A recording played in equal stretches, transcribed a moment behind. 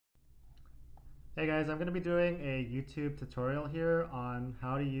Hey guys, I'm going to be doing a YouTube tutorial here on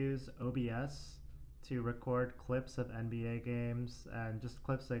how to use OBS to record clips of NBA games and just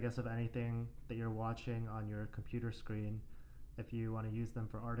clips, I guess, of anything that you're watching on your computer screen if you want to use them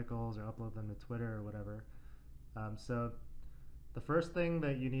for articles or upload them to Twitter or whatever. So the first thing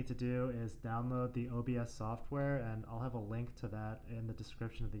that you need to do is download the OBS software, and I'll have a link to that in the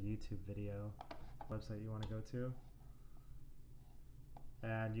description of the YouTube video website you want to go to.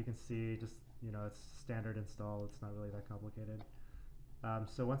 And you can see just, it's standard install. It's not really that complicated.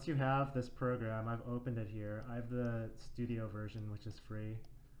 So once you have this program, I've opened it here. I have the studio version, which is free.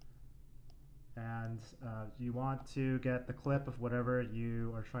 And you want to get the clip of whatever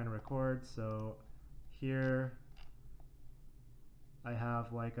you are trying to record. So here I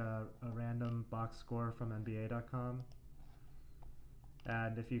have like a random box score from NBA.com.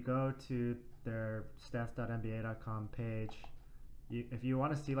 And if you go to their stats.nba.com page, if you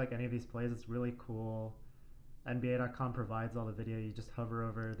want to see like any of these plays, it's really cool. NBA.com provides all the video. You just hover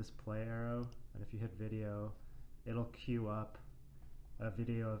over this play arrow, and if you hit video, it'll queue up a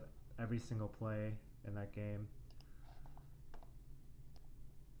video of every single play in that game.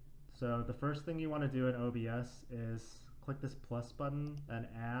 So the first thing you want to do in OBS is click this plus button and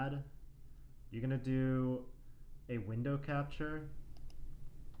add. You're going to do a window capture.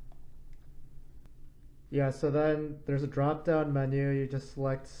 Yeah, so then there's a drop-down menu. You just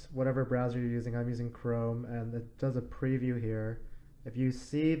select whatever browser you're using. I'm using Chrome, and it does a preview here. If you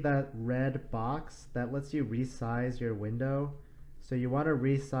see that red box, that lets you resize your window. So you want to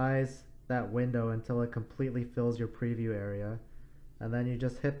resize that window until it completely fills your preview area. And then you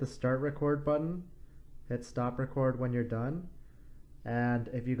just hit the start record button, hit stop record when you're done. And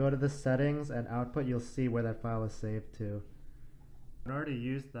if you go to the settings and output, you'll see where that file is saved to. In order to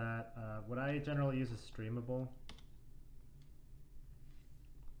use that, what I generally use is Streamable,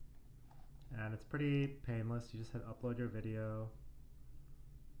 and it's pretty painless. You just hit upload your video.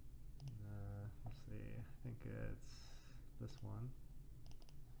 Let's see, I think it's this one.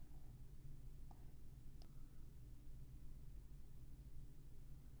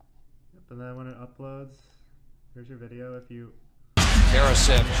 Yep, and then when it uploads, here's your video. If you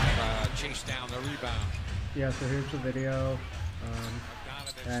chase down the rebound. Yeah, so here's the video.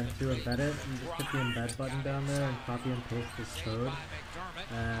 And to embed it, you just hit the embed button down there and copy and paste this code,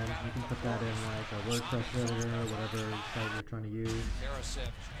 and you can put that in like a WordPress editor or whatever site you're trying to use. It's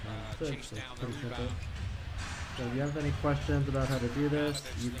pretty simple. So if you have any questions about how to do this,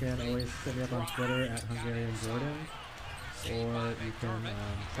 you can always hit me up on Twitter at HungarianJordan, or you can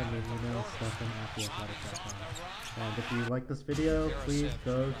send me an email, stefan@theathletic.com. And if you like this video, please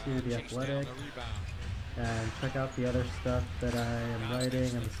go to The Athletic and check out the other stuff that I am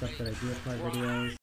writing and the stuff that I do with my videos.